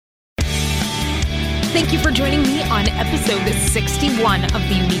Thank you for joining me on episode 61 of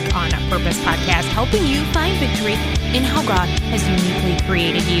the Unique on Purpose podcast, helping you find victory in how God has uniquely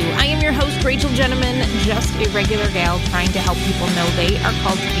created you. I am your host, Rachel Gentleman, just a regular gal trying to help people know they are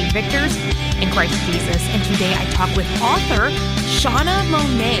called to be victors in Christ Jesus. And today I talk with author Shauna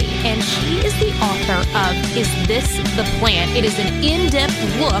Monet, and she is the author of Is This the Plan? It is an in-depth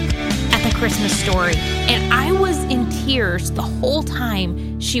look at the Christmas story. And I was in tears the whole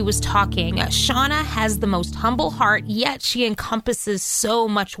time she was talking. Shauna has the most humble heart, yet she encompasses so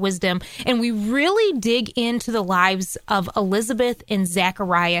much wisdom. And we really dig into the lives of Elizabeth and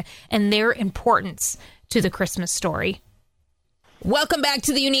Zachariah and their importance to the Christmas story. Welcome back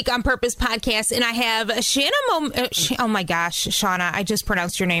to the Unique on Purpose podcast, and I have oh my gosh, Shauna, I just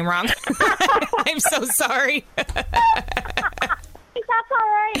pronounced your name wrong. I'm so sorry. That's all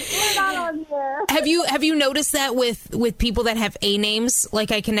right. We're not on here. Have you noticed that with people that have A names?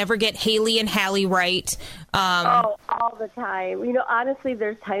 Like, I can never get Haley and Hallie right. All the time. You know, honestly,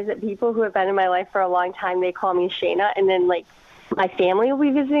 there's times that people who have been in my life for a long time, they call me Shayna, and then my family will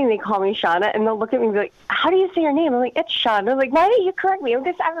be visiting, they call me Shauna, and they'll look at me and be like, how do you say your name? I'm like, it's Shauna. They're like, why didn't you correct me?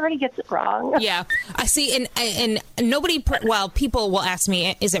 Because everybody gets it wrong. Yeah. I see, and nobody, well, people will ask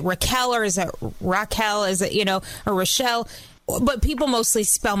me, is it Raquel or is it Raquel? Is it, or Rochelle? But people mostly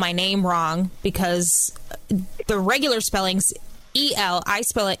spell my name wrong because the regular spelling's E-L. I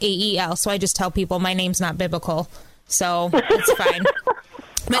spell it A-E-L, so I just tell people my name's not biblical. So it's fine.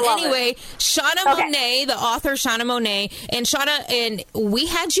 But anyway, Shauna Monet, the author Shauna Monet, and Shauna, and we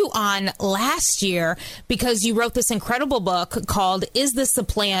had you on last year because you wrote this incredible book called Is This the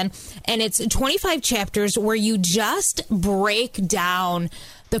Plan? And it's 25 chapters where you just break down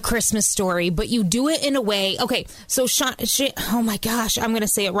the Christmas story, but you do it in a way. Okay, so oh my gosh, I'm going to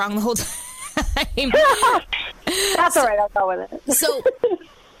say it wrong the whole time. That's all right, I'll go with it. So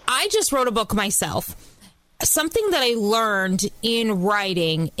I just wrote a book myself. Something that I learned in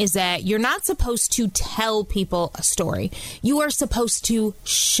writing is that you're not supposed to tell people a story. You are supposed to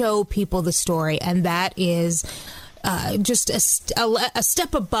show people the story. And that is just a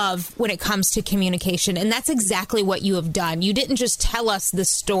step above when it comes to communication. And that's exactly what you have done. You didn't just tell us the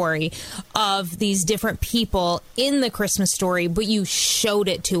story of these different people in the Christmas story, but you showed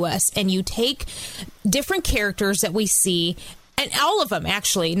it to us. And you take different characters that we see, and all of them,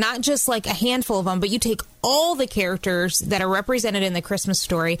 actually, not just like a handful of them, but you take all the characters that are represented in the Christmas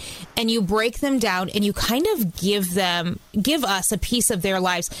story and you break them down and you kind of give us a piece of their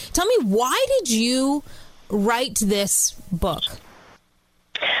lives. Tell me, why did you write this book?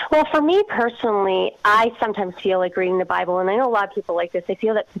 Well, for me personally, I sometimes feel like reading the Bible, and I know a lot of people like this, I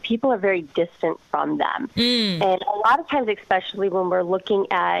feel that the people are very distant from them. And a lot of times, especially when we're looking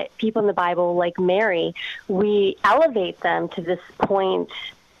at people in the Bible like Mary, we elevate them to this point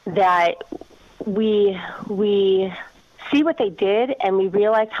that we see what they did and we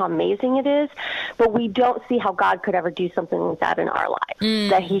realize how amazing it is, but we don't see how God could ever do something like that in our lives,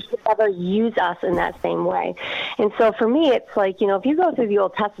 that he could ever use us in that same way. And so for me, it's like, if you go through the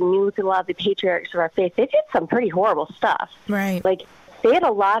Old Testament, you look at a lot of the patriarchs of our faith, they did some pretty horrible stuff. Right. Like, they had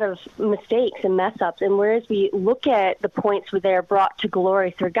a lot of mistakes and mess-ups, and whereas we look at the points where they're brought to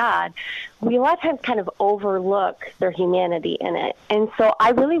glory through God, we a lot of times kind of overlook their humanity in it. And so I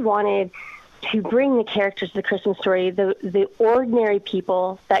really wanted to bring the characters of the Christmas story, the ordinary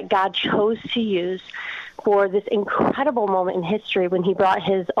people that God chose to use for this incredible moment in history when he brought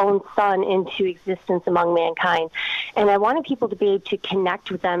his own son into existence among mankind. And I wanted people to be able to connect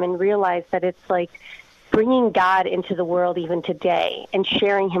with them and realize that it's like bringing God into the world even today and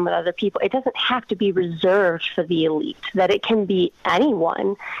sharing him with other people. It doesn't have to be reserved for the elite, that it can be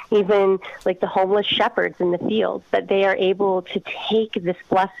anyone, even like the homeless shepherds in the fields, that they are able to take this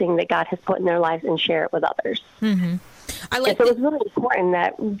blessing that God has put in their lives and share it with others. Mm-hmm. So it was really important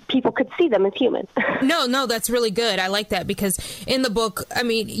that people could see them as humans. No, that's really good. I like that because in the book, I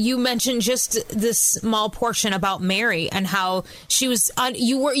mean, you mentioned just this small portion about Mary and how she was,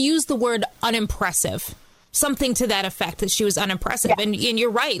 you used the word unimpressive. Something to that effect, that she was unimpressive. Yeah. And you're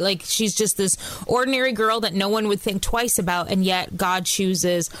right. Like, she's just this ordinary girl that no one would think twice about. And yet God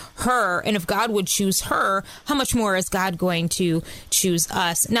chooses her. And if God would choose her, how much more is God going to choose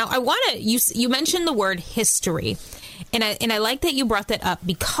us? Now, I want to, you mentioned the word history. And I like that you brought that up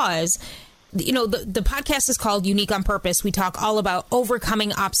because, the podcast is called Unique on Purpose. We talk all about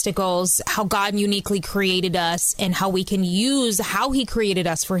overcoming obstacles, how God uniquely created us, and how we can use how he created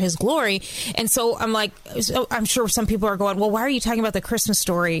us for his glory. And so I'm sure some people are going, well, why are you talking about the Christmas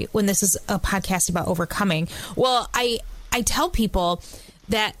story when this is a podcast about overcoming? Well, I tell people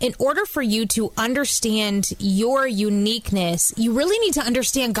that in order for you to understand your uniqueness, you really need to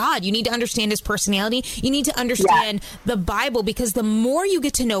understand God. You need to understand his personality. You need to understand the Bible, because the more you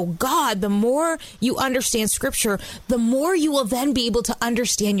get to know God, the more you understand Scripture, the more you will then be able to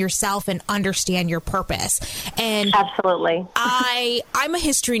understand yourself and understand your purpose. And absolutely. I'm a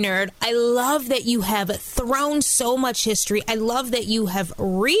history nerd. I love that you have thrown so much history. I love that you have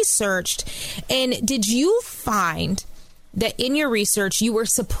researched. And did you find that in your research you were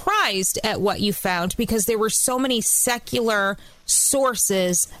surprised at what you found, because there were so many secular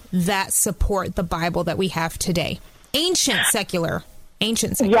sources that support the Bible that we have today? Ancient secular.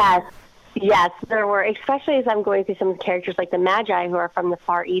 Yes, there were, especially as I'm going through some of the characters like the Magi, who are from the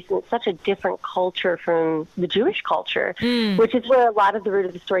Far East, and it's such a different culture from the Jewish culture, which is where a lot of the root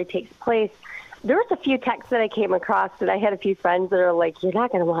of the story takes place. There was a few texts that I came across that I had a few friends that are like, you're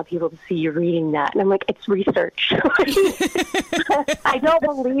not going to want people to see you reading that. And I'm like, it's research. I don't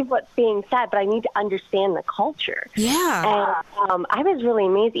believe what's being said, but I need to understand the culture. Yeah. And I was really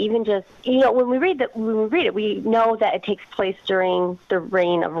amazed, even just, when we read it, we know that it takes place during the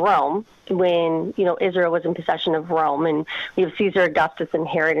reign of Rome, when, Israel was in possession of Rome, and we have Caesar Augustus and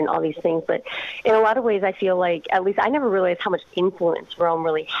Herod and all these things. But in a lot of ways, I feel like, at least I never realized how much influence Rome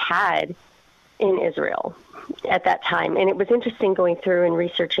really had in Israel at that time. And it was interesting going through and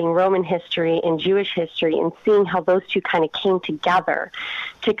researching Roman history and Jewish history and seeing how those two kind of came together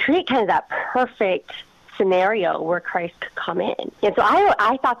to create kind of that perfect scenario where Christ could come in. And so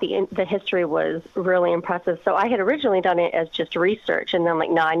I thought the history was really impressive. So I had originally done it as just research, and then I'm like,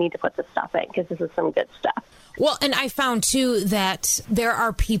 no, I need to put this stuff in because this is some good stuff. Well, and I found too that there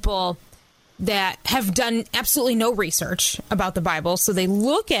are people that have done absolutely no research about the Bible. So they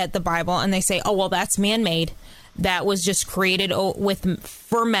look at the Bible and they say, oh, well, that's man-made. That was just created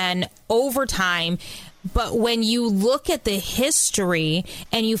for men over time. But when you look at the history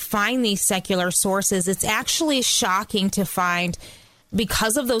and you find these secular sources, it's actually shocking to find,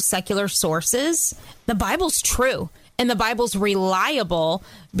 because of those secular sources, the Bible's true. And the Bible's reliable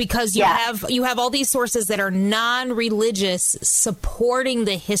because you have all these sources that are non-religious supporting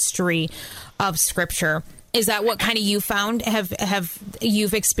the history of Scripture. Is that what kind of you found? Have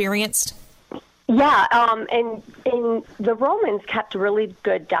you've experienced? Yeah, and the Romans kept really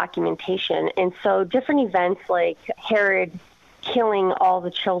good documentation, and so different events like Herod killing all the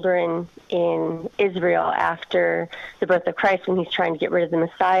children in Israel after the birth of Christ when he's trying to get rid of the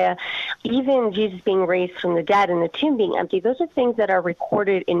Messiah, even Jesus being raised from the dead and the tomb being empty, those are things that are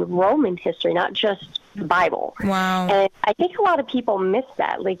recorded in Roman history, not just the Bible. Wow. And I think a lot of people miss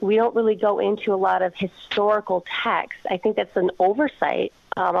that. Like, we don't really go into a lot of historical texts. I think that's an oversight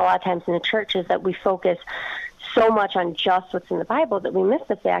a lot of times in the church, is that we focus so much on just what's in the Bible that we miss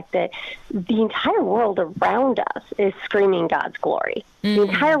the fact that the entire world around us is screaming God's glory. The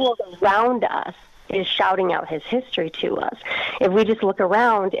entire world around us is shouting out his history to us. If we just look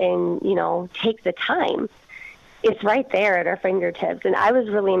around and, take the time, it's right there at our fingertips. And I was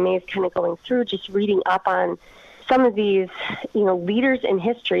really amazed kind of going through, just reading up on some of these, leaders in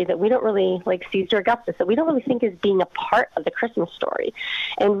history that we don't really, like Caesar Augustus, that we don't really think is being a part of the Christmas story,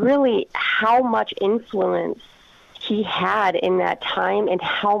 and really how much influence he had in that time and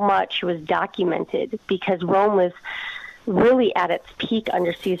how much was documented, because Rome was really at its peak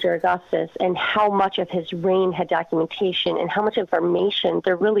under Caesar Augustus, and how much of his reign had documentation and how much information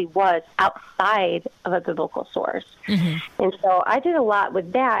there really was outside of a biblical source. Mm-hmm. And so I did a lot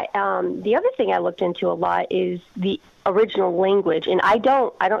with that. The other thing I looked into a lot is the original language, and I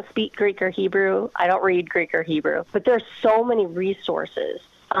don't speak Greek or Hebrew. I don't read Greek or Hebrew, but there's so many resources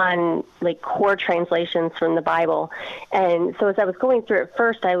on like core translations from the Bible. And so as I was going through it,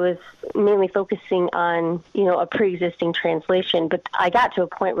 first I was mainly focusing on, a pre-existing translation, but I got to a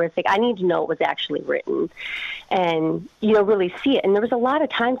point where it's like, I need to know what was actually written and, really see it. And there was a lot of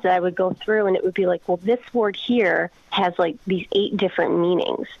times that I would go through and it would be like, well, this word here has like these 8 different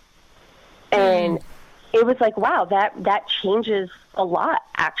meanings. And it was like, wow, that changes a lot,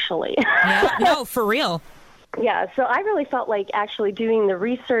 actually. Yeah, no, for real. Yeah, so I really felt like actually doing the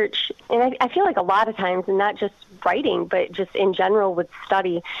research, and I feel like a lot of times, and not just writing, but just in general with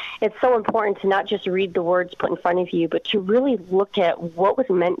study, it's so important to not just read the words put in front of you, but to really look at what was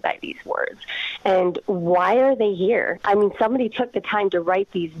meant by these words and why are they here. I mean, somebody took the time to write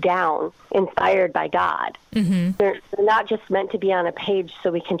these down, inspired by God. Mm-hmm. They're not just meant to be on a page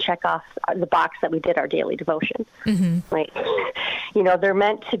so we can check off the box that we did our daily devotion. Mm-hmm. Like, they're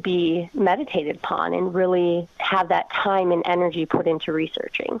meant to be meditated upon and really have that time and energy put into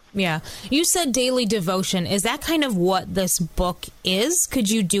researching. Yeah. You said daily devotion. Is that kind of what this book is? Could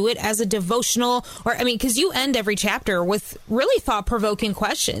you do it as a devotional? Or, I mean, because you end every chapter with really thought-provoking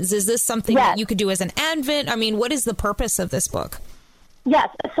questions. Is this something that you could do as an Advent? I mean, what is the purpose of this book? Yes.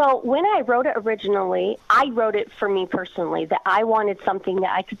 So when I wrote it originally, I wrote it for me personally, that I wanted something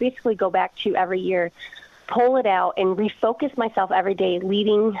that I could basically go back to every year, pull it out, and refocus myself every day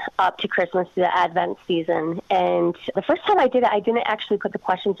leading up to Christmas, to the Advent season. And the first time I did it, I didn't actually put the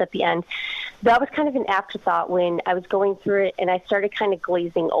questions at the end. That was kind of an afterthought when I was going through it, and I started kind of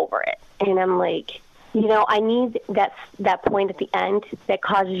glazing over it. And I'm like, you know, I need that point at the end that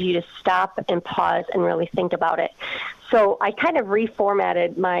causes you to stop and pause and really think about it. So I kind of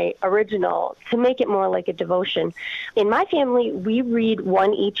reformatted my original to make it more like a devotion. In my family, we read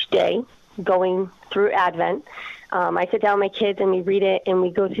one each day going through Advent. I sit down with my kids and we read it and we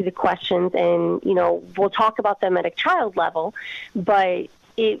go through the questions, and, you know, we'll talk about them at a child level, but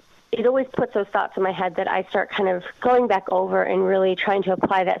it always puts those thoughts in my head that I start kind of going back over and really trying to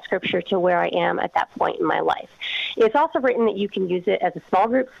apply that scripture to where I am at that point in my life. It's also written that you can use it as a small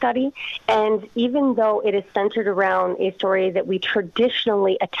group study, and even though it is centered around a story that we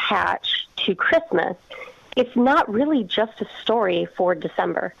traditionally attach to Christmas, it's not really just a story for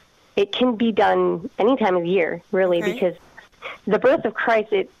December. It can be done any time of year, really, because the birth of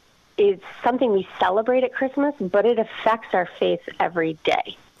Christ, it is something we celebrate at Christmas, but it affects our faith every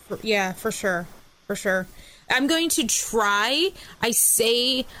day. Yeah, for sure. For sure. I'm going to try. I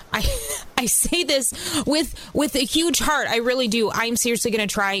say this with a huge heart. I really do. I'm seriously going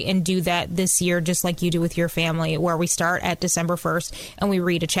to try and do that this year, just like you do with your family, where we start at December 1st and we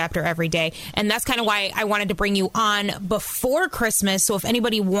read a chapter every day. And that's kind of why I wanted to bring you on before Christmas. So if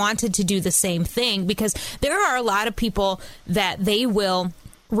anybody wanted to do the same thing, because there are a lot of people that they will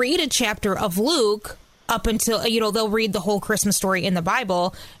read a chapter of Luke up until, you know, they'll read the whole Christmas story in the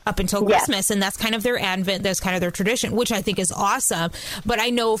Bible up until Christmas, and that's kind of their Advent, that's kind of their tradition, which I think is awesome. But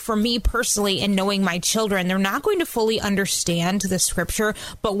I know for me personally, and knowing my children, they're not going to fully understand the scripture,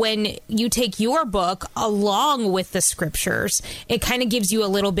 but when you take your book along with the scriptures, it kind of gives you a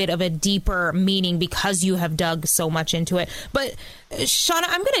little bit of a deeper meaning because you have dug so much into it. But Shauna,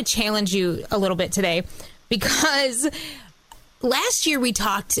 I'm going to challenge you a little bit today, because last year we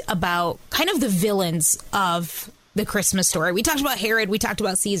talked about kind of the villains of the Christmas story. We talked about Herod, we talked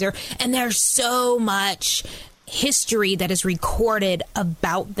about Caesar, and there's so much history that is recorded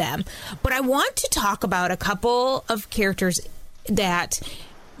about them. But I want to talk about a couple of characters that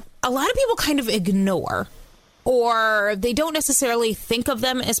a lot of people kind of ignore, or they don't necessarily think of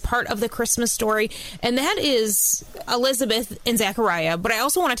them as part of the Christmas story, and that is Elizabeth and Zechariah. But I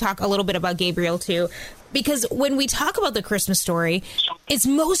also want to talk a little bit about Gabriel too, because when we talk about the Christmas story, it's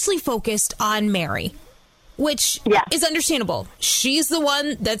mostly focused on Mary, which is understandable. She's the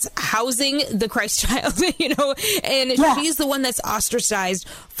one that's housing the Christ child, you know, and she's the one that's ostracized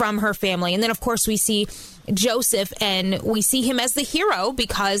from her family. And then, of course, we see Joseph, and we see him as the hero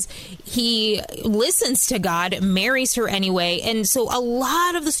because he listens to God, marries her anyway. And so a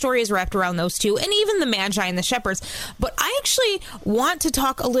lot of the story is wrapped around those two, and even the Magi and the shepherds. But I actually want to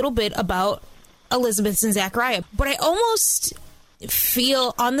talk a little bit about Elizabeth and Zechariah, but I almost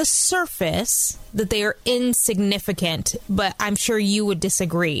feel on the surface that they are insignificant, but I'm sure you would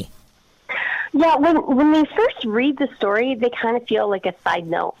disagree. Yeah, when they first read the story, they kind of feel like a side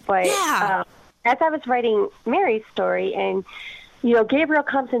note. But as I was writing Mary's story, and, you know, Gabriel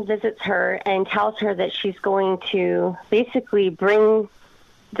comes and visits her and tells her that she's going to basically bring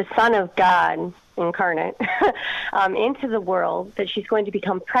the Son of God incarnate into the world, that she's going to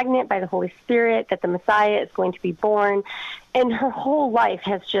become pregnant by the Holy Spirit, that the Messiah is going to be born, and her whole life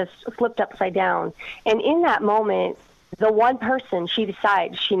has just flipped upside down. And in that moment, the one person she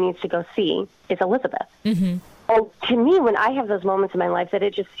decides she needs to go see is Elizabeth. Mm-hmm. And to me, when I have those moments in my life, that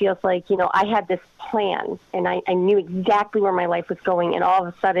it just feels like, you know, I had this plan and I knew exactly where my life was going, and all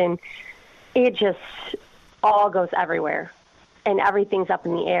of a sudden it just all goes everywhere. And everything's up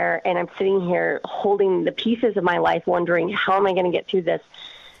in the air, and I'm sitting here holding the pieces of my life, wondering, how am I going to get through this?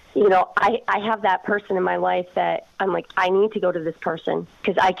 You know, I have that person in my life that I'm like, I need to go to this person,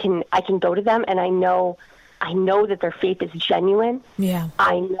 because I can go to them, and I know that their faith is genuine. Yeah.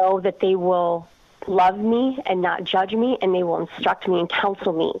 I know that they will love me and not judge me, and they will instruct me and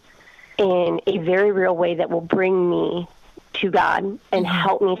counsel me in a very real way that will bring me to God and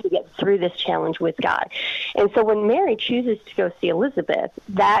help me to get through this challenge with God. And so when Mary chooses to go see Elizabeth,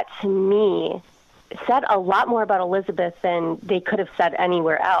 that to me said a lot more about Elizabeth than they could have said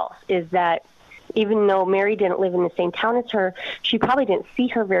anywhere else, is that even though Mary didn't live in the same town as her, she probably didn't see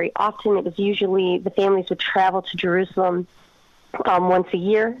her very often. It was usually the families would travel to Jerusalem once a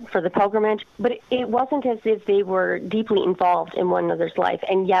year for the pilgrimage, but it wasn't as if they were deeply involved in one another's life.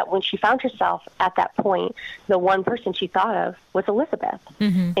 And yet when she found herself at that point, the one person she thought of was Elizabeth.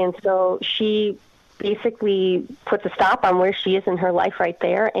 Mm-hmm. And so she basically puts a stop on where she is in her life right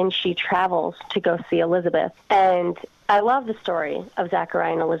there, and she travels to go see Elizabeth. And I love the story of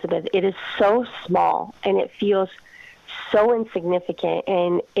Zechariah and Elizabeth. It is so small, and it feels so insignificant,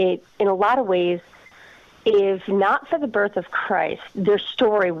 and it, in a lot of ways, if not for the birth of Christ, their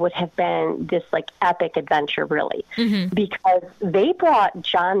story would have been this like epic adventure, really, mm-hmm. because they brought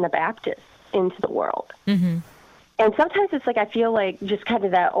John the Baptist into the world. Mm-hmm. And sometimes it's like, I feel like just kind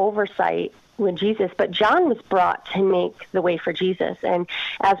of that oversight with Jesus, but John was brought to make the way for Jesus. And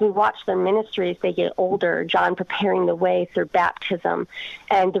as we watch their ministries, they get older, John preparing the way through baptism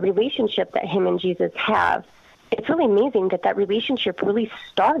and the relationship that him and Jesus have. It's really amazing that that relationship really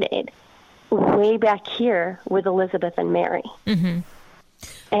started way back here with Elizabeth and Mary. Mm-hmm.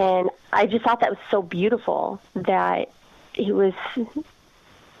 And I just thought that was so beautiful that it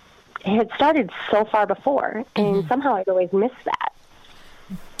had started so far before, and mm-hmm. somehow I'd always missed that.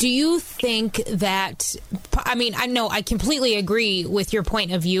 Do you think that, I mean, I know I completely agree with your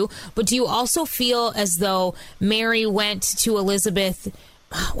point of view, but do you also feel as though Mary went to Elizabeth?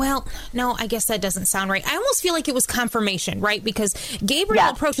 Well, no, I guess that doesn't sound right. I almost feel like it was confirmation, right? Because Gabriel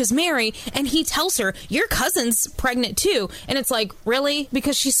approaches Mary and he tells her, your cousin's pregnant too. And it's like, really?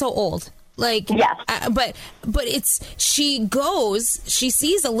 Because she's so old. Like, but she goes, she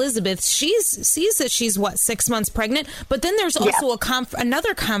sees Elizabeth, sees that she's 6 months pregnant, but then there's also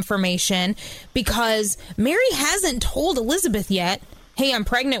another confirmation, because Mary hasn't told Elizabeth yet, hey, I'm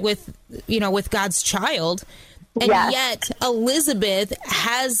pregnant with God's child. And yet Elizabeth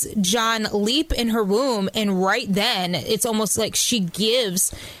has John leap in her womb, and right then it's almost like she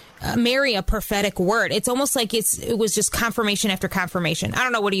gives Mary a prophetic word. It's almost like it was just confirmation after confirmation. I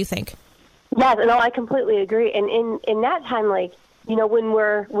don't know. What do you think? Yeah, no, I completely agree. And in that time, like, you know, when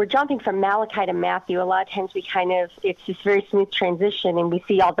we're jumping from Malachi to Matthew, a lot of times it's this very smooth transition, and we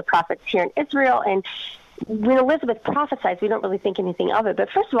see all the prophets here in Israel. And when Elizabeth prophesies, we don't really think anything of it. But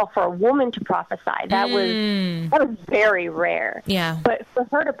first of all, for a woman to prophesy, that was very rare. Yeah. But for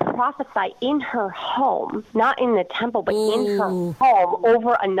her to prophesy in her home, not in the temple, but in her home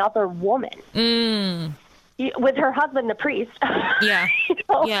over another woman, with her husband, the priest,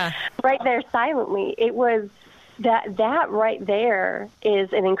 right there silently, it was that right there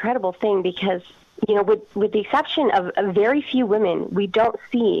is an incredible thing, because, you know, with the exception of very few women, we don't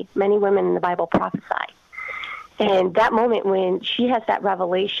see many women in the Bible prophesy. And that moment when she has that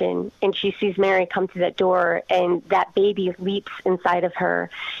revelation and she sees Mary come to that door and that baby leaps inside of her,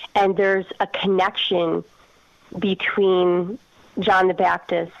 and there's a connection between John the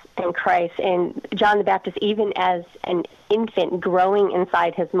Baptist and Christ, and John the Baptist, even as an infant growing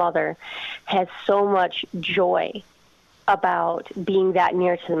inside his mother, has so much joy about being that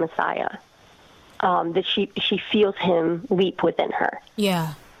near to the Messiah, that she feels him leap within her.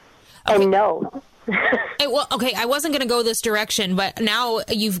 Yeah. Okay. And no. Well, okay, I wasn't going to go this direction, but now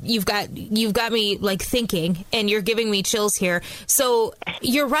you've got me like thinking, and you're giving me chills here. So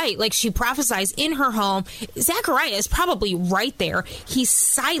you're right. Like, she prophesies in her home. Zechariah is probably right there. He's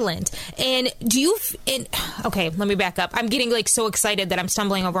silent. And okay, let me back up. I'm getting like so excited that I'm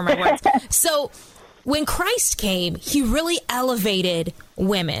stumbling over my words. So when Christ came, he really elevated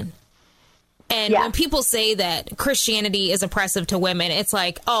women. And when people say that Christianity is oppressive to women, it's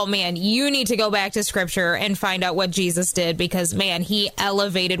like, oh, man, you need to go back to Scripture and find out what Jesus did, because, man, he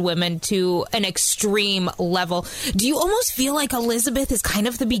elevated women to an extreme level. Do you almost feel like Elizabeth is kind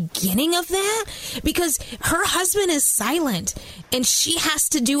of the beginning of that? Because her husband is silent, and she has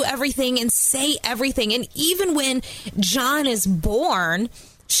to do everything and say everything. And even when John is born,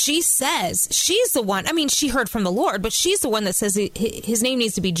 she says, she's the one, I mean, she heard from the Lord, but she's the one that says his name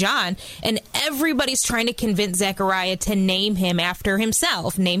needs to be John. And everybody's trying to convince Zechariah to name him after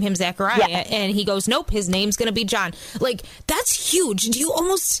himself, name him Zechariah. Yeah. And he goes, nope, his name's going to be John. Like, that's huge. Do you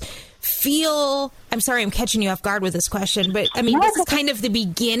almost feel, I'm sorry, I'm catching you off guard with this question, but I mean, this is kind of the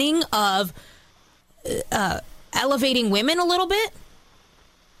beginning of elevating women a little bit?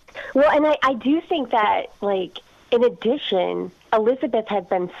 Well, and I do think that, like, in addition, Elizabeth had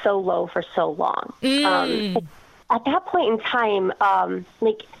been so low for so long. At that point in time,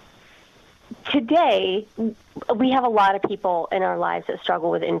 like, today, we have a lot of people in our lives that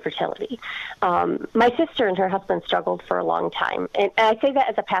struggle with infertility. My sister and her husband struggled for a long time. And I say that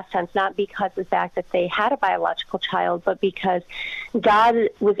as a past tense, not because of the fact that they had a biological child, but because God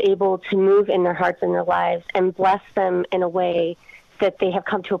was able to move in their hearts and their lives and bless them in a way that they have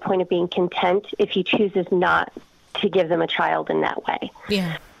come to a point of being content if he chooses not to give them a child in that way.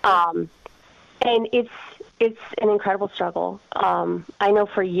 Yeah. And it's an incredible struggle. I know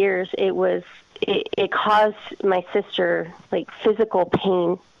for years it caused my sister like physical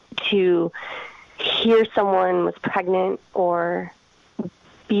pain to hear someone was pregnant or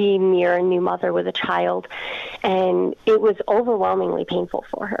be near a new mother with a child, and it was overwhelmingly painful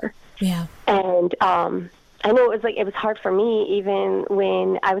for her. Yeah. And I know it was hard for me even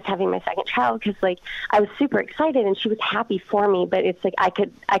when I was having my second child, because like I was super excited and she was happy for me, but it's like I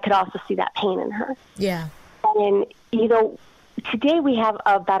could also see that pain in her. Yeah. And you know, today we have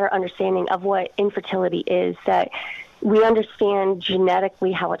a better understanding of what infertility is, that we understand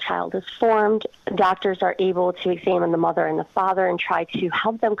genetically how a child is formed. Doctors are able to examine the mother and the father and try to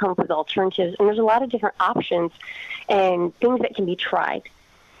help them come up with alternatives. And there's a lot of different options and things that can be tried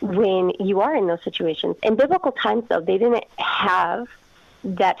when you are in those situations. In biblical times, though, they didn't have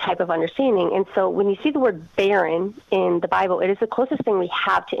that type of understanding. And so when you see the word barren in the Bible, it is the closest thing we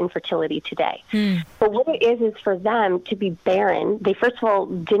have to infertility today. But what it is for them to be barren, they first of all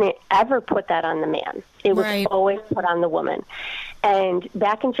didn't ever put that on the man. It was always put on the woman. And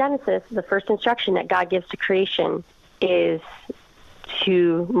back in Genesis, the first instruction that God gives to creation is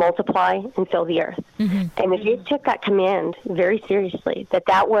to multiply and fill the earth. And the Jews took that command very seriously,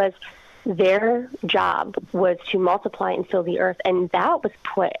 that was their job, was to multiply and fill the earth, and that was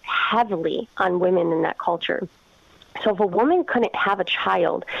put heavily on women in that culture. So if a woman couldn't have a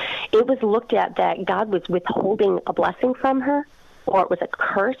child, it was looked at that God was withholding a blessing from her, or it was a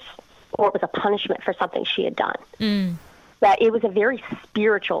curse, or it was a punishment for something she had done. That it was a very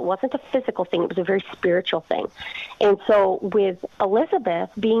spiritual, it wasn't a physical thing, it was a very spiritual thing. And so with Elizabeth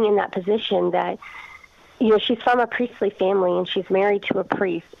being in that position that, you know, she's from a priestly family and she's married to a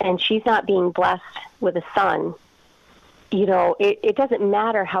priest and she's not being blessed with a son, you know, it doesn't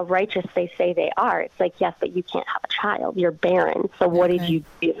matter how righteous they say they are. It's like, yes, but you can't have a child. You're barren. So what did you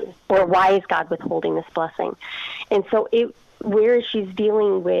do? Or why is God withholding this blessing? And so whereas she's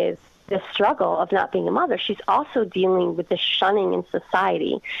dealing with the struggle of not being a mother, she's also dealing with the shunning in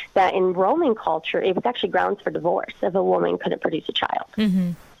society that in Roman culture, it was actually grounds for divorce if a woman couldn't produce a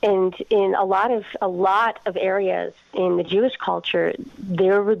child. And in a lot of areas in the Jewish culture,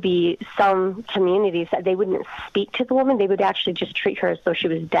 there would be some communities that they wouldn't speak to the woman. They would actually just treat her as though she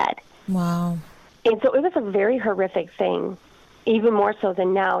was dead. Wow. And so it was a very horrific thing, even more so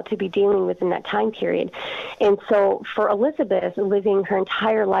than now, to be dealing with in that time period. And so for Elizabeth, living her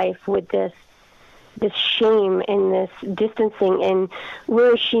entire life with this shame and this distancing, and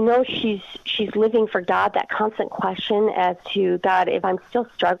where she knows she's living for God, that constant question as to, God, if I'm still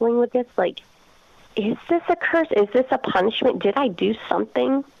struggling with this, like, is this a curse? Is this a punishment? Did I do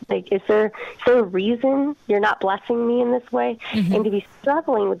something? Like, is there a reason you're not blessing me in this way? And to be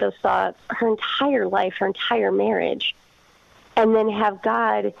struggling with those thoughts her entire life, her entire marriage, and then have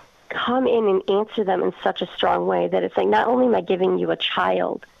God come in and answer them in such a strong way that it's like, not only am I giving you a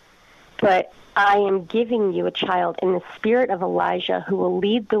child, but I am giving you a child in the spirit of Elijah, who will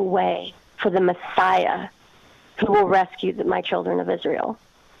lead the way for the Messiah, who will rescue my children of Israel.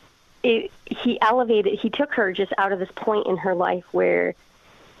 He took her just out of this point in her life where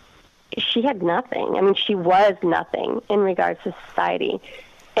she had nothing. I mean, she was nothing in regards to society,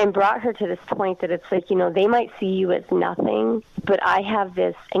 and brought her to this point that it's like, you know, they might see you as nothing, but I have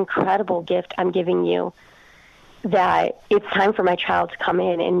this incredible gift I'm giving you, that it's time for my child to come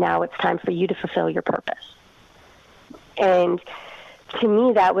in, and now it's time for you to fulfill your purpose. And to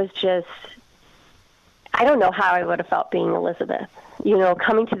me, that was just, I don't know how I would have felt being Elizabeth, you know,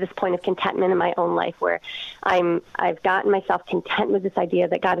 coming to this point of contentment in my own life where I've gotten myself content with this idea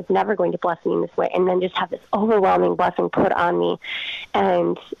that God is never going to bless me in this way, and then just have this overwhelming blessing put on me,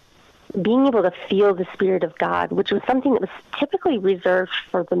 and being able to feel the Spirit of God, which was something that was typically reserved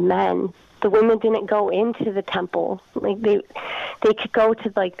for the men. The women didn't go into the temple. Like they could go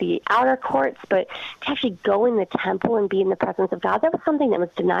to like the outer courts, but to actually go in the temple and be in the presence of God, that was something that was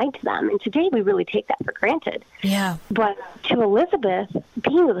denied to them. And today we really take that for granted. Yeah. But to Elizabeth,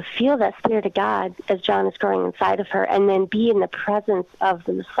 being able to feel that Spirit of God as John is growing inside of her, and then be in the presence of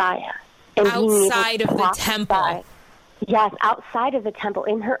the Messiah. And outside of the temple. Yes, outside of the temple,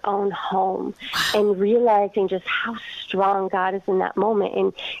 in her own home, and realizing just how strong God is in that moment.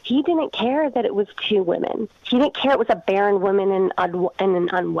 And he didn't care that it was two women. He didn't care it was a barren woman and an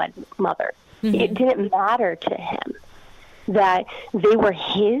unwed mother. It didn't matter to him that they were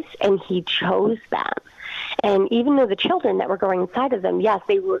his, and he chose them. And even though the children that were growing inside of them, yes,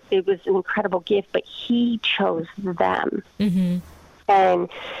 it was an incredible gift, but he chose them. And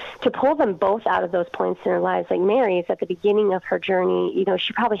to pull them both out of those points in their lives, like Mary's at the beginning of her journey, you know,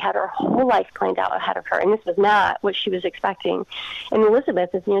 she probably had her whole life planned out ahead of her, and this was not what she was expecting. And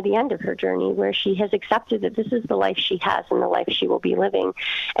Elizabeth is near the end of her journey, where she has accepted that this is the life she has and the life she will be living.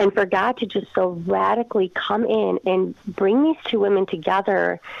 And for God to just so radically come in and bring these two women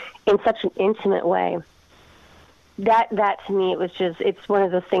together in such an intimate way, that to me, it's one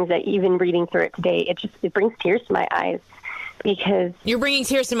of those things that even reading through it today, it brings tears to my eyes. Because you're bringing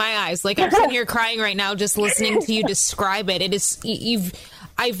tears to my eyes. Like, I'm sitting here crying right now just listening to you describe it.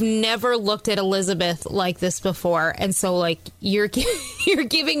 I've never looked at Elizabeth like this before, and so like you're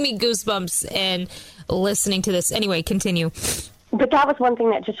giving me goosebumps and listening to this. Anyway, continue. But that was one thing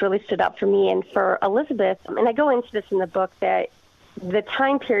that just really stood out for me and for Elizabeth. And I go into this in the book, that the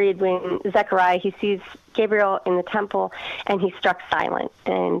time period when Zechariah, he sees Gabriel in the temple and he's struck silent,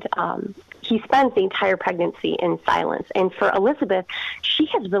 and he spends the entire pregnancy in silence. And for Elizabeth, she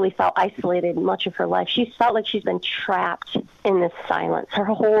has really felt isolated much of her life. She's felt like she's been trapped in this silence her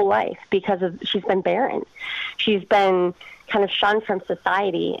whole life because she's been barren. She's been kind of shunned from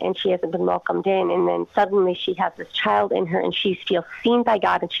society, and she hasn't been welcomed in. And then suddenly she has this child in her, and she feels seen by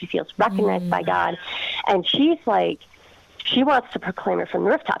God, and she feels recognized by God. And she's like, she wants to proclaim it from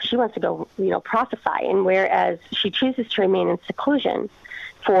the rooftop. She wants to go, prophesy. And whereas she chooses to remain in seclusion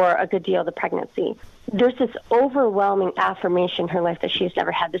for a good deal of the pregnancy, there's this overwhelming affirmation in her life that she has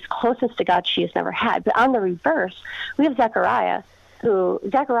never had, this closeness to God she has never had. But on the reverse, we have Zechariah,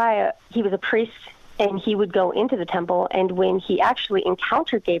 he was a priest, and he would go into the temple, and when he actually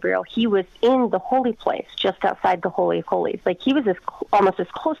encountered Gabriel, he was in the holy place, just outside the Holy of Holies. Like, he was almost as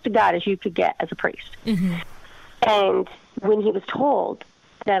close to God as you could get as a priest. Mm-hmm. And when he was told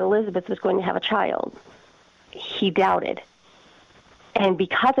that Elizabeth was going to have a child, he doubted. And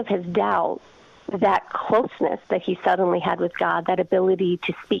because of his doubt, that closeness that he suddenly had with God, that ability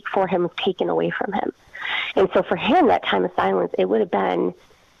to speak for him, was taken away from him. And so for him, that time of silence, it would have been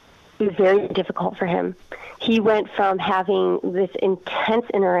very difficult for him. He went from having this intense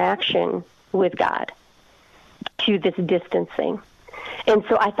interaction with God to this distancing. And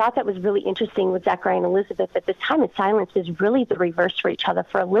so I thought that was really interesting with Zechariah and Elizabeth, that this time of silence is really the reverse for each other.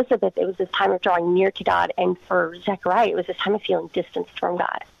 For Elizabeth, it was this time of drawing near to God, and for Zechariah, it was this time of feeling distanced from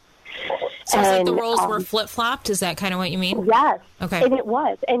God. So it's like the roles were flip-flopped? Is that kind of what you mean? Yes. Okay. And it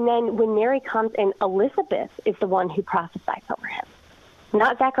was. And then when Mary comes, and Elizabeth is the one who prophesies over him.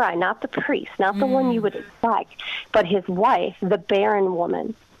 Not Zechariah, not the priest, not the one you would expect, but his wife, the barren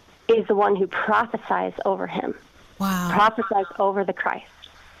woman, is the one who prophesies over him. Wow. Prophesies over the Christ.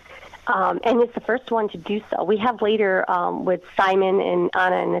 And it's the first one to do so. We have later with Simon and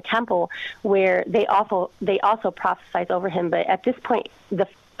Anna in the temple where they also prophesize over him. But at this point, the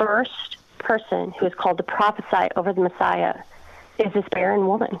first person who is called to prophesy over the Messiah is this barren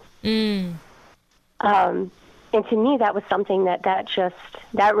woman. And to me, that was something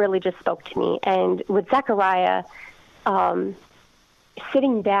that really just spoke to me. And with Zechariah,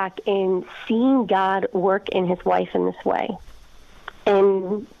 sitting back and seeing God work in his wife in this way,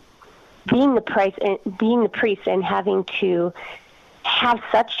 and being the priest and having to have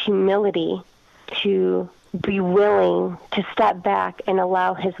such humility to be willing to step back and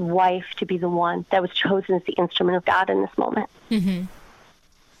allow his wife to be the one that was chosen as the instrument of God in this moment.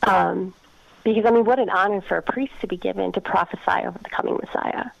 Mm-hmm. Because, what an honor for a priest to be given to prophesy over the coming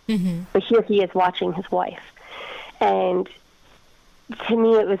Messiah. Mm-hmm. But here he is watching his wife. And to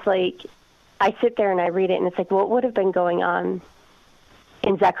me, it was like, I sit there and I read it, and it's like, what would have been going on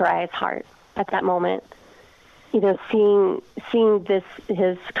in Zechariah's heart at that moment? Seeing this,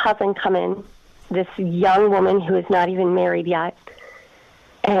 his cousin come in, this young woman who is not even married yet,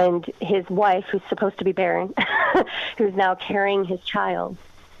 and his wife, who's supposed to be barren, who's now carrying his child,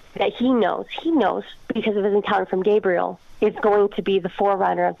 that he knows because of his encounter from Gabriel, is going to be the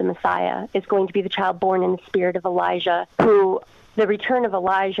forerunner of the Messiah, is going to be the child born in the spirit of Elijah, the return of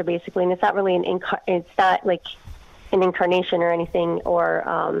Elijah, basically, and it's not really it's not like an incarnation or anything,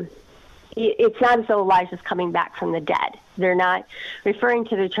 or it's not as though Elijah's coming back from the dead. They're not referring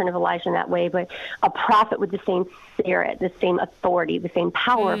to the return of Elijah in that way, but a prophet with the same spirit, the same authority, the same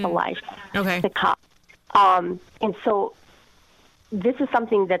power of Elijah to come. And so this is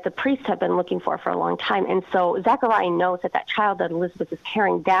something that the priests have been looking for a long time. And so Zechariah knows that child that Elizabeth is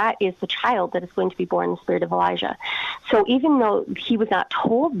carrying, that is the child that is going to be born in the spirit of Elijah. So even though he was not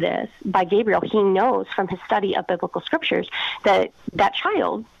told this by Gabriel, he knows from his study of biblical scriptures that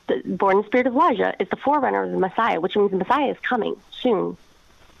child, born in the spirit of Elijah, is the forerunner of the Messiah, which means the Messiah is coming soon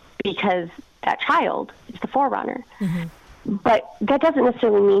because that child is the forerunner. Mm-hmm. But that doesn't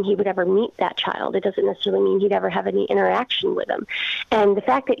necessarily mean he would ever meet that child. It doesn't necessarily mean he'd ever have any interaction with him. And the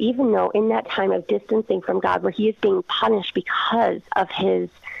fact that even though in that time of distancing from God, where he is being punished because of his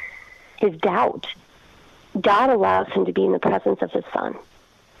doubt, God allows him to be in the presence of his son.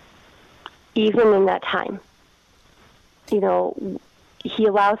 Even in that time. He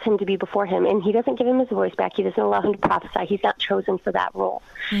allows him to be before him, and he doesn't give him his voice back. He doesn't allow him to prophesy. He's not chosen for that role.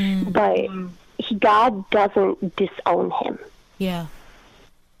 But God doesn't disown him. Yeah.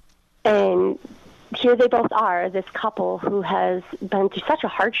 And here they both are, this couple who has been through such a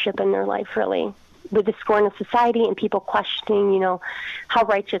hardship in their life, really, with the scorn of society and people questioning, how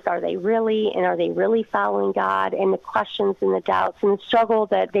righteous are they really, and are they really following God, and the questions and the doubts and the struggle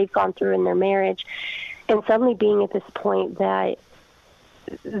that they've gone through in their marriage, and suddenly being at this point that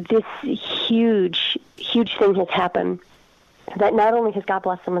this huge, huge thing has happened, that not only has God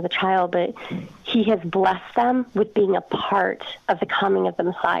blessed them with a child, but he has blessed them with being a part of the coming of the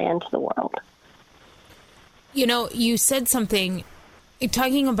Messiah into the world. You said something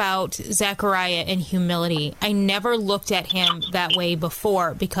talking about Zechariah and humility. I never looked at him that way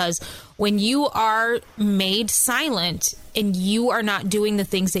before, because when you are made silent and you are not doing the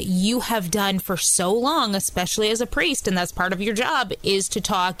things that you have done for so long, especially as a priest, and that's part of your job, is to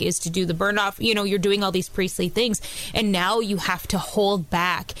talk, is to do the burn off, you're doing all these priestly things, and now you have to hold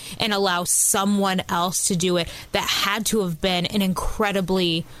back and allow someone else to do it. That had to have been an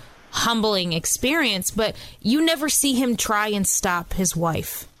incredibly humbling experience, but you never see him try and stop his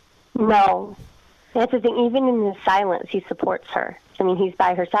wife. No. That's the thing. Even in the silence, he supports her. I mean, he's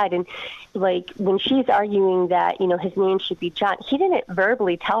by her side. And, when she's arguing that, his name should be John, he didn't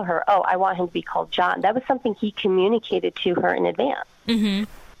verbally tell her, oh, I want him to be called John. That was something he communicated to her in advance. Mm-hmm.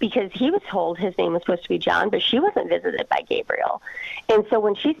 Because he was told his name was supposed to be John, but she wasn't visited by Gabriel. And so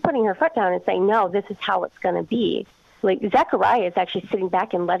when she's putting her foot down and saying, no, this is how it's going to be, Zechariah is actually sitting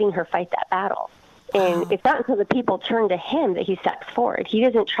back and letting her fight that battle. And it's not until the people turn to him that he steps forward. He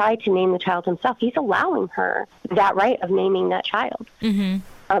doesn't try to name the child himself. He's allowing her that right of naming that child. Mm-hmm.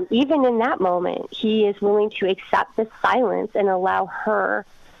 Even in that moment, he is willing to accept the silence and allow her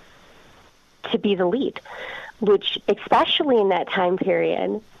to be the lead, which, especially in that time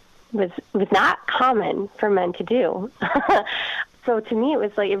period, was not common for men to do. So to me, it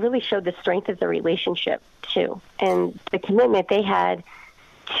was it really showed the strength of the relationship, too, and the commitment they had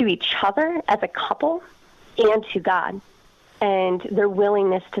to each other as a couple and to God, and their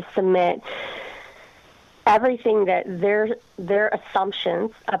willingness to submit everything that their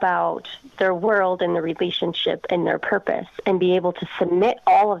assumptions about their world and their relationship and their purpose, and be able to submit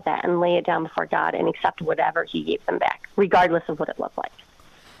all of that and lay it down before God and accept whatever he gave them back, regardless of what it looked like.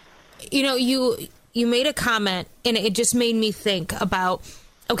 You made a comment, and it just made me think about,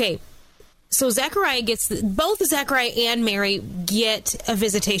 okay, so both Zechariah and Mary get a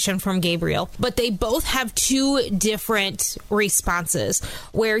visitation from Gabriel, but they both have two different responses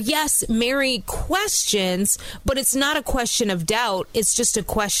where, yes, Mary questions, but it's not a question of doubt. It's just a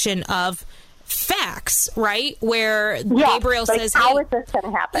question of facts, right? Where Gabriel says, how is this going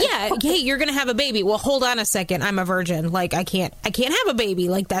to happen? Yeah, hey, you're going to have a baby. Well, hold on a second. I'm a virgin. I can't have a baby.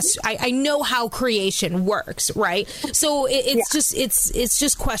 I know how creation works, right? So it's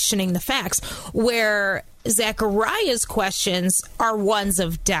just questioning the facts, where Zechariah's questions are ones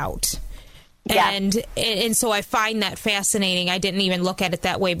of doubt. Yeah. And so I find that fascinating. I didn't even look at it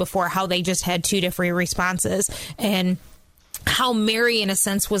that way before, how they just had two different responses, and how Mary, in a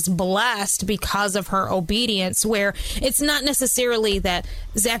sense, was blessed because of her obedience, where it's not necessarily that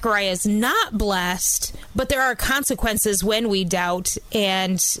Zechariah is not blessed, but there are consequences when we doubt,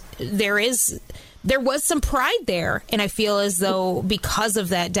 and there was some pride there, and I feel as though because of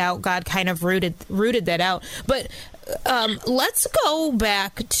that doubt, God kind of rooted that out. But let's go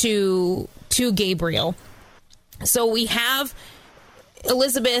back to Gabriel. So we have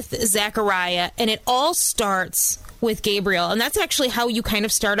Elizabeth, Zechariah, and it all starts with Gabriel, and that's actually how you kind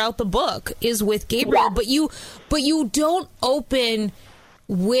of start out the book, is with Gabriel. Yeah. But you don't open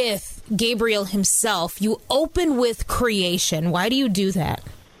with Gabriel himself. You open with creation. Why do you do that?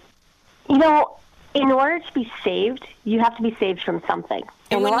 In order to be saved, you have to be saved from something.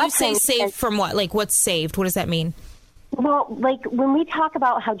 And when you say saved from what? What's saved? What does that mean? Well, when we talk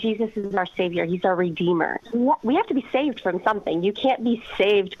about how Jesus is our Savior, he's our Redeemer, we have to be saved from something. You can't be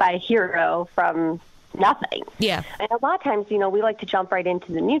saved by a hero from nothing. Yeah. And a lot of times, we like to jump right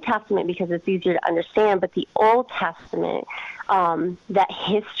into the New Testament because it's easier to understand, but the Old Testament, that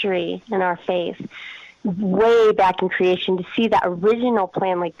history in our faith, way back in creation to see that original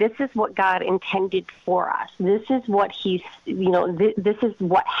plan. Like, this is what God intended for us. This is what He's, this is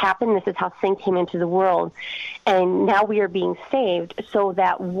what happened. This is how sin came into the world. And now we are being saved so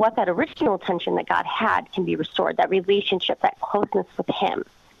that what that original intention that God had can be restored, that relationship, that closeness with Him.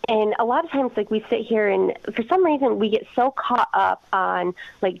 And a lot of times, like, we sit here and for some reason we get so caught up on,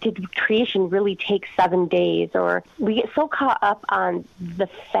 like, did creation really take 7 days? Or we get so caught up on the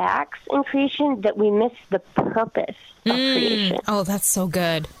facts in creation that we miss the purpose of creation. Oh, that's so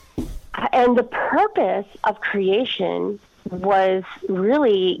good. And the purpose of creation was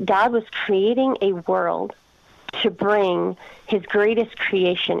really God was creating a world to bring His greatest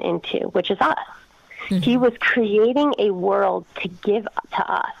creation into, which is us. He was creating a world to give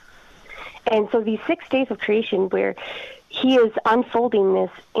to us. And so these 6 days of creation where He is unfolding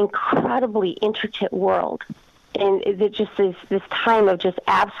this incredibly intricate world, and it just is this time of just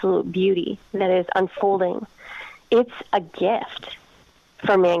absolute beauty that is unfolding, it's a gift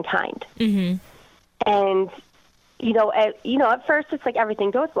for mankind. And, at first it's like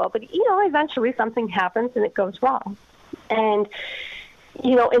everything goes well, but, eventually something happens and it goes wrong. And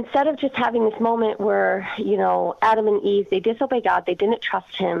instead of just having this moment where, Adam and Eve, they disobeyed God, they didn't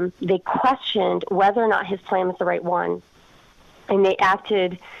trust Him, they questioned whether or not His plan was the right one, and they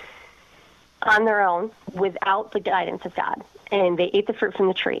acted on their own without the guidance of God, and they ate the fruit from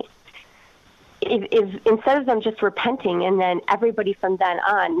the tree. If instead of them just repenting and then everybody from then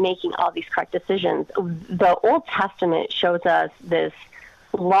on making all these correct decisions, the Old Testament shows us this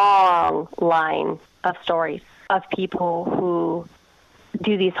long line of stories of people who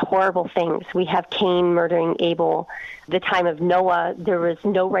do these horrible things. We have Cain murdering Abel. The time of Noah, there was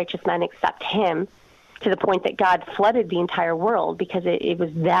no righteous man except him, to the point that God flooded the entire world because it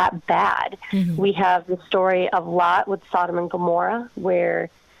was that bad. We have the story of Lot with Sodom and Gomorrah, where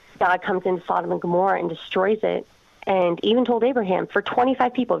God comes into Sodom and Gomorrah and destroys it, and even told Abraham, for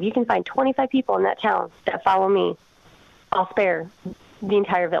 25 people, if you can find 25 people in that town that follow me, I'll spare the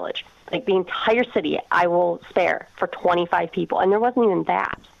entire village. Like, the entire city, I will spare for 25 people. And there wasn't even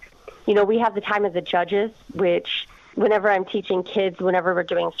that. We have the time of the Judges, which whenever I'm teaching kids, whenever we're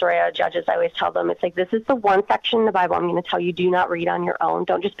doing story out of Judges, I always tell them, it's like, this is the one section in the Bible I'm going to tell you do not read on your own.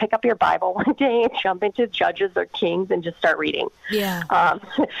 Don't just pick up your Bible one day and jump into Judges or Kings and just start reading. Yeah.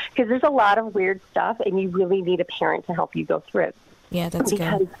 Because there's a lot of weird stuff, and you really need a parent to help you go through it. Yeah, that's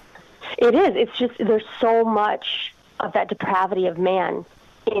because good. It is. It's just, there's so much of that depravity of man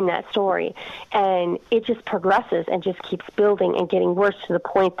in that story, and it just progresses and just keeps building and getting worse to the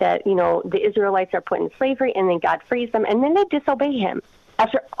point that the Israelites are put in slavery, and then God frees them, and then they disobey Him.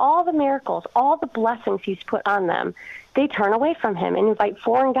 After all the miracles, all the blessings He's put on them, they turn away from Him and invite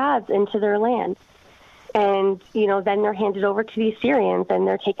foreign gods into their land. And then they're handed over to the Assyrians, and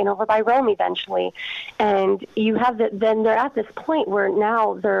they're taken over by Rome eventually. And you have then they're at this point where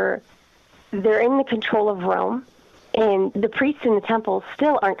now they're in the control of Rome. And the priests in the temple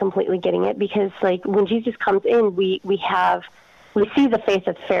still aren't completely getting it, because, like, when Jesus comes in, we see the faith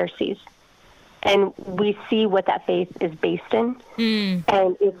of Pharisees, and we see what that faith is based in.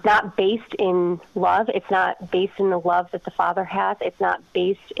 And it's not based in love. It's not based in the love that the Father has. It's not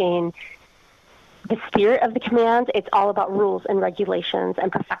based in the spirit of the commands. It's all about rules and regulations and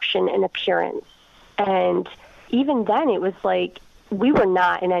perfection and appearance. And even then, it was like we were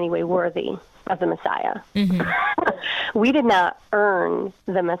not in any way worthy of the Messiah. We did not earn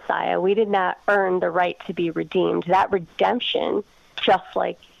the Messiah. We did not earn the right to be redeemed. That redemption, just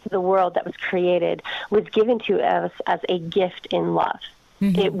like the world that was created, was given to us as a gift in love.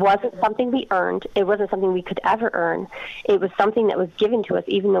 It wasn't something we earned. It wasn't something we could ever earn. It was something that was given to us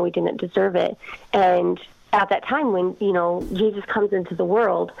even though we didn't deserve it. And at that time when, Jesus comes into the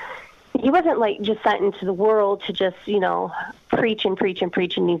world, He wasn't like just sent into the world to just, preach and preach and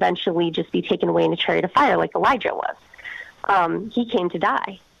preach and eventually just be taken away in a chariot of fire like Elijah was. He came to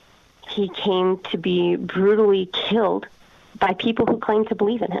die. He came to be brutally killed by people who claim to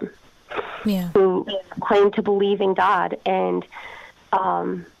believe in Him, who claim to believe in God, and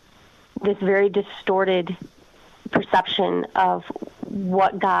this very distorted perception of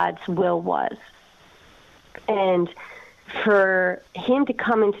what God's will was. And for Him to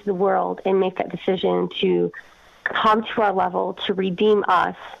come into the world and make that decision to come to our level, to redeem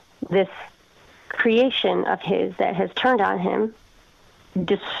us, this creation of His that has turned on Him,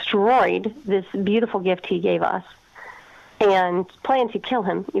 destroyed this beautiful gift He gave us, and planned to kill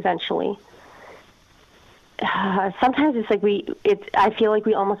Him eventually. Sometimes it's like I feel like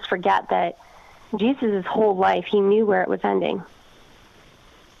we almost forget that Jesus' whole life, He knew where it was ending.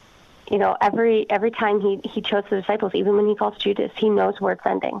 Every time he chose the disciples, even when He calls Judas, He knows where it's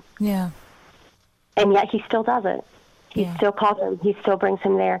ending. Yeah. And yet he still does it. He still calls him. He still brings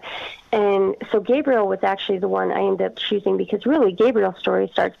him there. And so Gabriel was actually the one I ended up choosing, because really Gabriel's story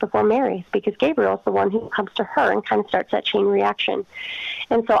starts before Mary's, because Gabriel's the one who comes to her and kind of starts that chain reaction.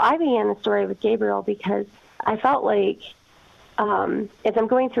 And so I began the story with Gabriel because I felt like, as I'm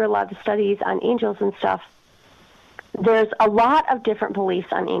going through a lot of the studies on angels and stuff, there's a lot of different beliefs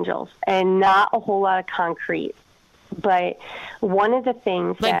on angels and not a whole lot of concrete. But one of the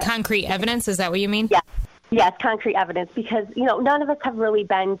things concrete evidence, is that what you mean? Yeah. Yes, concrete evidence, because, none of us have really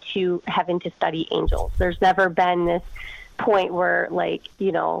been to heaven to study angels. There's never been this point where,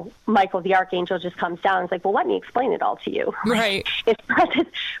 Michael the archangel just comes down and is like, well, let me explain it all to you. Right. It's not this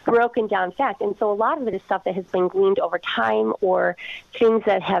broken down fact. And so a lot of it is stuff that has been gleaned over time, or things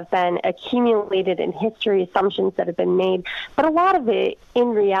that have been accumulated in history, assumptions that have been made. But a lot of it,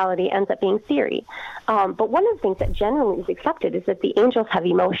 in reality, ends up being theory. But one of the things that generally is accepted is that the angels have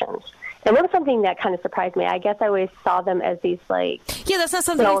emotions. And that was something that kind of surprised me. I guess I always saw them as these, yeah, that's not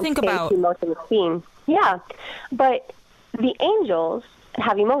something you think about. Emotions being. Yeah. But the angels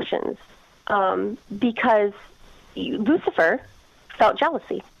have emotions because Lucifer felt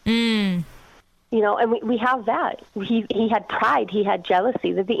jealousy. And we have that. He had pride. He had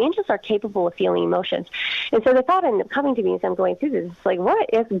jealousy. That the angels are capable of feeling emotions. And so the thought ended up coming to me as I'm going through this. It's like, what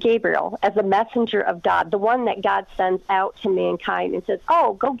if Gabriel, as a messenger of God, the one that God sends out to mankind and says,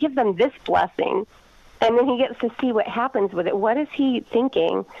 oh, go give them this blessing, and then he gets to see what happens with it. What is he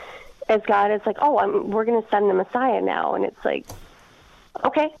thinking as God is like, oh, we're going to send the Messiah now? And it's like,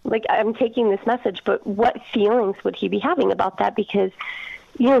 okay, I'm taking this message, but what feelings would he be having about that? Because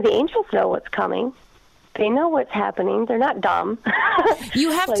the angels know what's coming. They know what's happening. They're not dumb.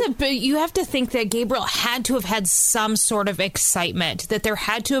 You have to think that Gabriel had to have had some sort of excitement, that there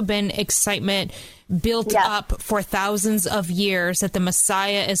had to have been excitement built up for thousands of years that the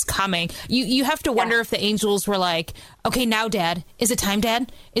Messiah is coming. You have to wonder if the angels were like, okay, now, Dad, is it time,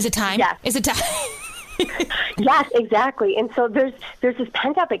 Dad? Is it time? Yes. Is it time? Yes, exactly. And so there's this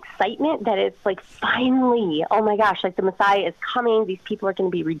pent-up excitement that it's like, finally, oh my gosh, the Messiah is coming. These people are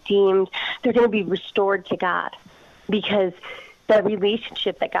going to be redeemed. They're going to be restored to God, because the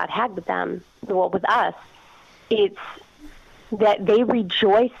relationship that God had with them, with us, it's that they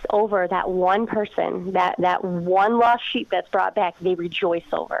rejoice over that one person, that one lost sheep that's brought back, they rejoice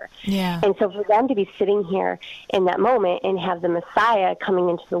over. Yeah. And so for them to be sitting here in that moment and have the Messiah coming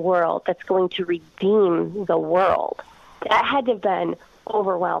into the world that's going to redeem the world, that had to have been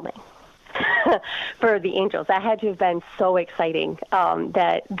overwhelming for the angels. That had to have been so exciting,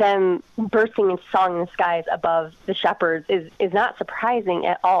 that them bursting into song in the skies above the shepherds is not surprising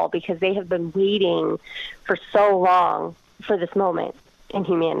at all, because they have been waiting for so long for this moment in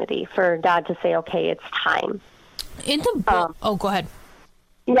humanity, for God to say, okay, it's time. In the book, go ahead.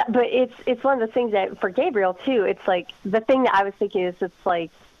 Yeah, but it's one of the things that for Gabriel too, it's like, the thing that I was thinking is, it's like,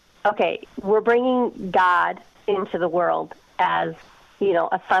 okay, we're bringing God into the world as,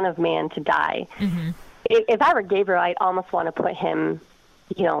 a son of man to die. Mm-hmm. If I were Gabriel, I'd almost want to put him,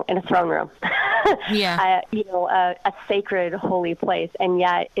 in a throne room. Yeah. A sacred, holy place. And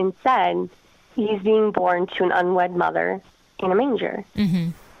yet, instead, he's being born to an unwed mother in a manger. Mm-hmm.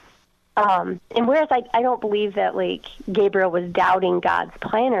 And whereas I don't believe that, Gabriel was doubting God's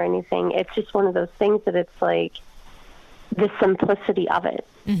plan or anything, it's just one of those things that it's like the simplicity of it.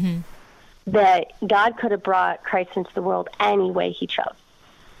 Mm-hmm. That God could have brought Christ into the world any way he chose.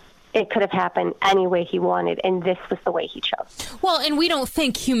 It could have happened any way he wanted, and this was the way he chose. Well, and we don't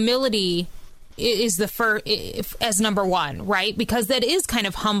think humility is the first as number one, right? Because that is kind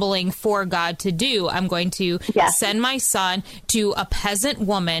of humbling for God to do. I'm going to send my son to a peasant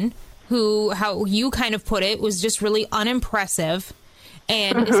woman who, how you kind of put it, was just really unimpressive,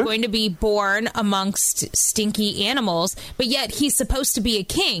 and is going to be born amongst stinky animals, but yet he's supposed to be a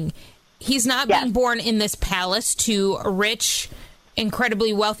king. He's not being born in this palace to rich,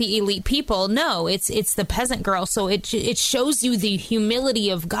 incredibly wealthy, elite people. No, it's the peasant girl. So it shows you the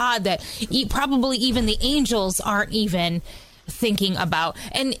humility of God that probably even the angels aren't even thinking about.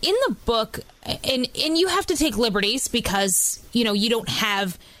 And in the book, and you have to take liberties because, you don't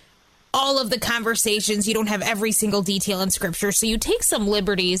have all of the conversations. You don't have every single detail in Scripture. So you take some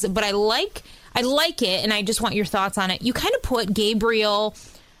liberties, but I like it, and I just want your thoughts on it. You kind of put Gabriel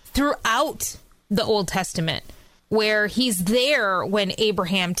throughout the Old Testament, where he's there when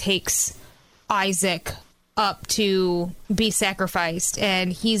Abraham takes Isaac up to be sacrificed,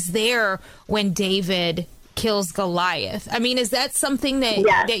 and he's there when David kills Goliath. I mean, is that something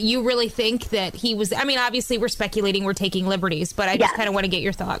that you really think that he was? I mean, obviously we're speculating, we're taking liberties, but I just kind of want to get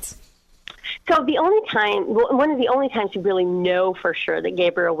your thoughts. So one of the only times you really know for sure that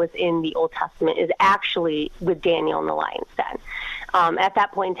Gabriel was in the Old Testament is actually with Daniel in the lion's den. At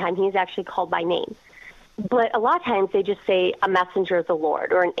that point in time, he's actually called by name. But a lot of times they just say a messenger of the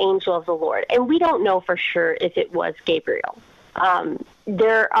Lord or an angel of the Lord. And we don't know for sure if it was Gabriel.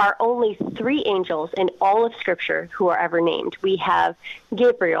 There are only 3 angels in all of Scripture who are ever named. We have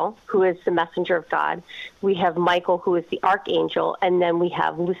Gabriel, who is the messenger of God. We have Michael, who is the archangel. And then we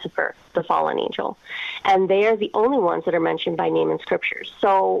have Lucifer, the fallen angel. And they are the only ones that are mentioned by name in Scripture.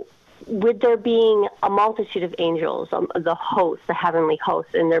 So with there being a multitude of angels, the hosts, the heavenly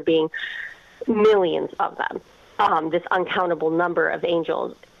hosts, and there being millions of them, this uncountable number of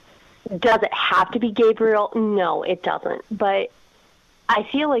angels, does it have to be Gabriel? No, it doesn't. But I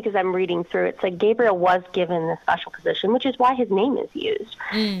feel like as I'm reading through, it's like Gabriel was given this special position, which is why his name is used,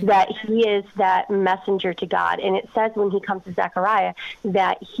 that he is that messenger to God. And it says when he comes to Zechariah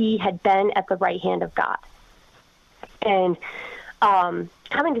that he had been at the right hand of God. And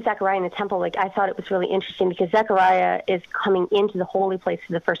coming to Zechariah in the temple, like, I thought it was really interesting because Zechariah is coming into the holy place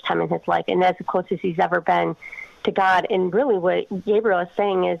for the first time in his life, and that's the closest he's ever been to God. And really what Gabriel is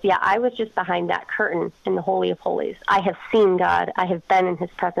saying is, yeah, I was just behind that curtain in the Holy of Holies. I have seen God. I have been in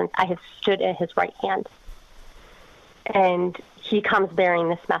his presence. I have stood at his right hand. And he comes bearing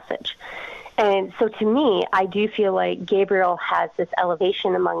this message. And so to me, I do feel like Gabriel has this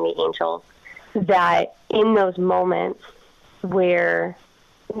elevation among the angels that in those moments where,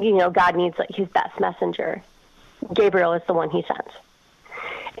 you know, God needs like his best messenger, Gabriel is the one he sends.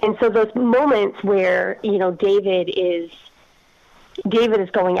 And so those moments where, you know, David is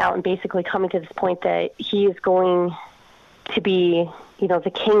going out and basically coming to this point that he is going to be, you know, the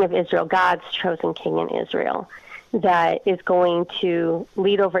king of Israel, God's chosen king in Israel, that is going to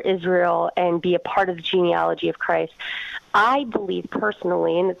lead over Israel and be a part of the genealogy of Christ. I believe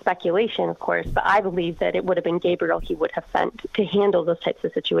personally, and it's speculation, of course, but I believe that it would have been Gabriel he would have sent to handle those types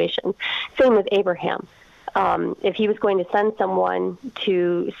of situations. Same with Abraham. If he was going to send someone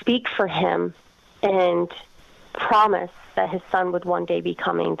to speak for him and promise that his son would one day be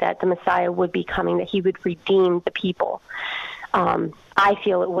coming, that the Messiah would be coming, that he would redeem the people, I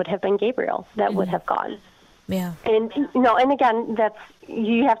feel it would have been Gabriel that would have gone. Yeah. And, you know, and again,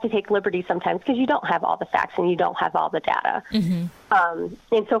 you have to take liberty sometimes because you don't have all the facts and you don't have all the data.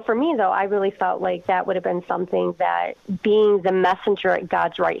 And so for me, though, I really felt like that would have been something that, being the messenger at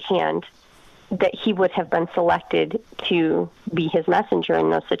God's right hand, that he would have been selected to be his messenger in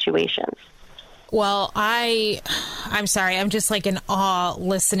those situations. Well, I'm sorry. I'm just like in awe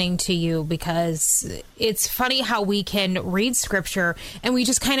listening to you, because it's funny how we can read scripture and we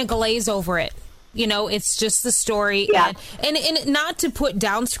just kind of glaze over it. You know, it's just the story. Yeah. And not to put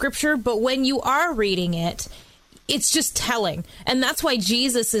down scripture, but when you are reading it, it's just telling. And that's why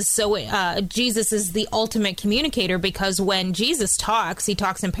Jesus is Jesus is the ultimate communicator, because when Jesus talks, he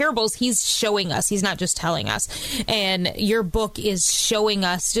talks in parables. He's showing us. He's not just telling us. And your book is showing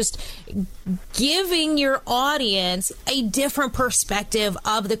us, just giving your audience a different perspective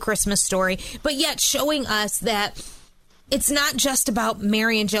of the Christmas story, but yet showing us that it's not just about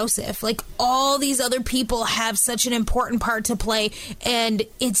Mary and Joseph. Like, all these other people have such an important part to play, and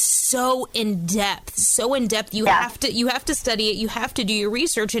it's so in depth. You have to study it. You have to do your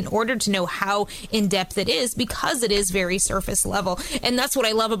research in order to know how in depth it is, because it is very surface level. And that's what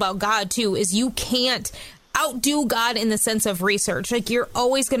I love about God too, is you can't outdo God in the sense of research. Like, you're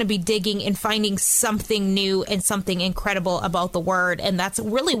always going to be digging and finding something new and something incredible about the word. And that's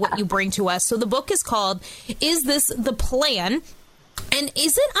really what you bring to us. So the book is called Is This the Plan? And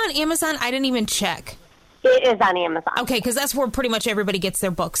is it on Amazon? I didn't even check. It is on Amazon. Okay, because that's where pretty much everybody gets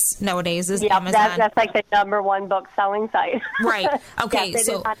their books nowadays, is Amazon. That's like the #1 book selling site. Right. Okay. Yes,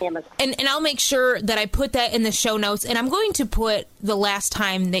 it is on Amazon. And I'll make sure that I put that in the show notes. And I'm going to put the last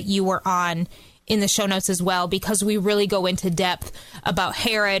time that you were on in the show notes as well, because we really go into depth about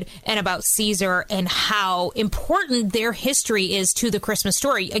Herod and about Caesar and how important their history is to the Christmas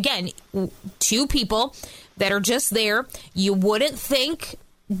story. Again, 2 people that are just there. You wouldn't think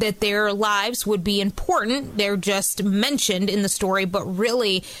that their lives would be important. They're just mentioned in the story, but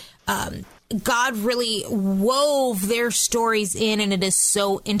really, God really wove their stories in, and it is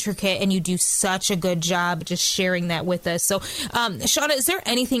so intricate, and you do such a good job just sharing that with us. So, Shauna, is there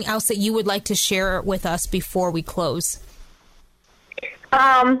anything else that you would like to share with us before we close?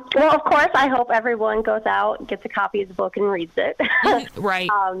 Well, of course, I hope everyone goes out, gets a copy of the book, and reads it. Right.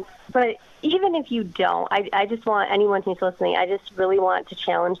 But even if you don't, I just want anyone who's listening, I just really want to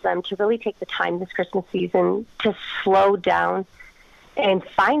challenge them to really take the time this Christmas season to slow down and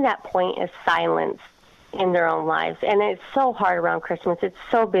find that point of silence in their own lives. And it's so hard around Christmas. It's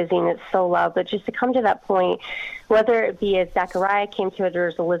so busy and it's so loud. But just to come to that point, whether it be as Zechariah came to it or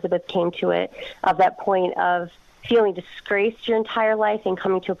as Elizabeth came to it, of that point of feeling disgraced your entire life and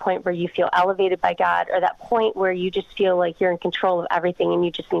coming to a point where you feel elevated by God, or that point where you just feel like you're in control of everything and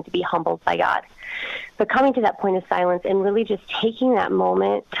you just need to be humbled by God. But coming to that point of silence and really just taking that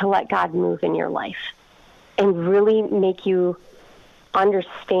moment to let God move in your life and really make you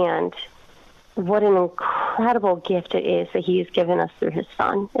understand what an incredible gift it is that he has given us through his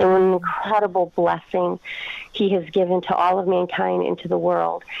son, and what an incredible blessing he has given to all of mankind and to the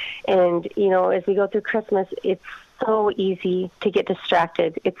world. And, you know, as we go through Christmas, it's so easy to get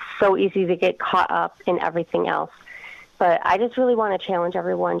distracted. It's so easy to get caught up in everything else. But I just really want to challenge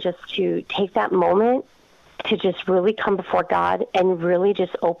everyone just to take that moment to just really come before God and really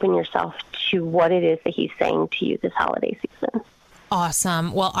just open yourself to what it is that he's saying to you this holiday season.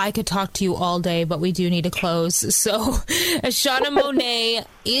 Awesome. Well, I could talk to you all day, but we do need to close. So, Shauna Monet,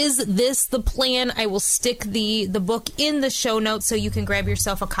 is this the plan? I will stick the book in the show notes so you can grab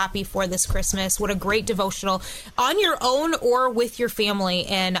yourself a copy for this Christmas. What a great devotional on your own or with your family.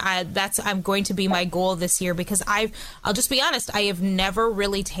 And I'm going to be my goal this year, because I'll just be honest, I have never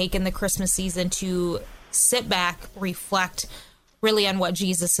really taken the Christmas season to sit back, reflect really on what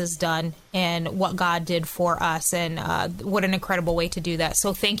Jesus has done and what God did for us, and what an incredible way to do that.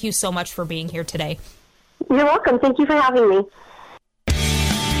 So thank you so much for being here today. You're welcome. Thank you for having me.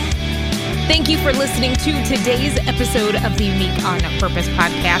 Thank you for listening to today's episode of the Unique on Purpose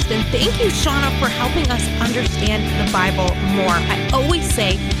podcast. And thank you, Shauna, for helping us understand the Bible more. I always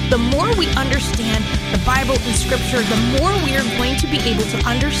say the more we understand the Bible and Scripture, the more we are going to be able to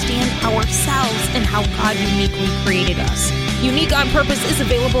understand ourselves and how God uniquely created us. Unique on Purpose is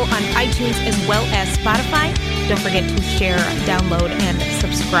available on iTunes as well as Spotify. Don't forget to share, download, and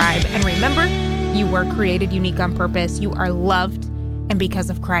subscribe. And remember, you were created unique on purpose. You are loved. And because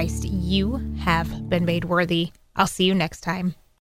of Christ, you have been made worthy. I'll see you next time.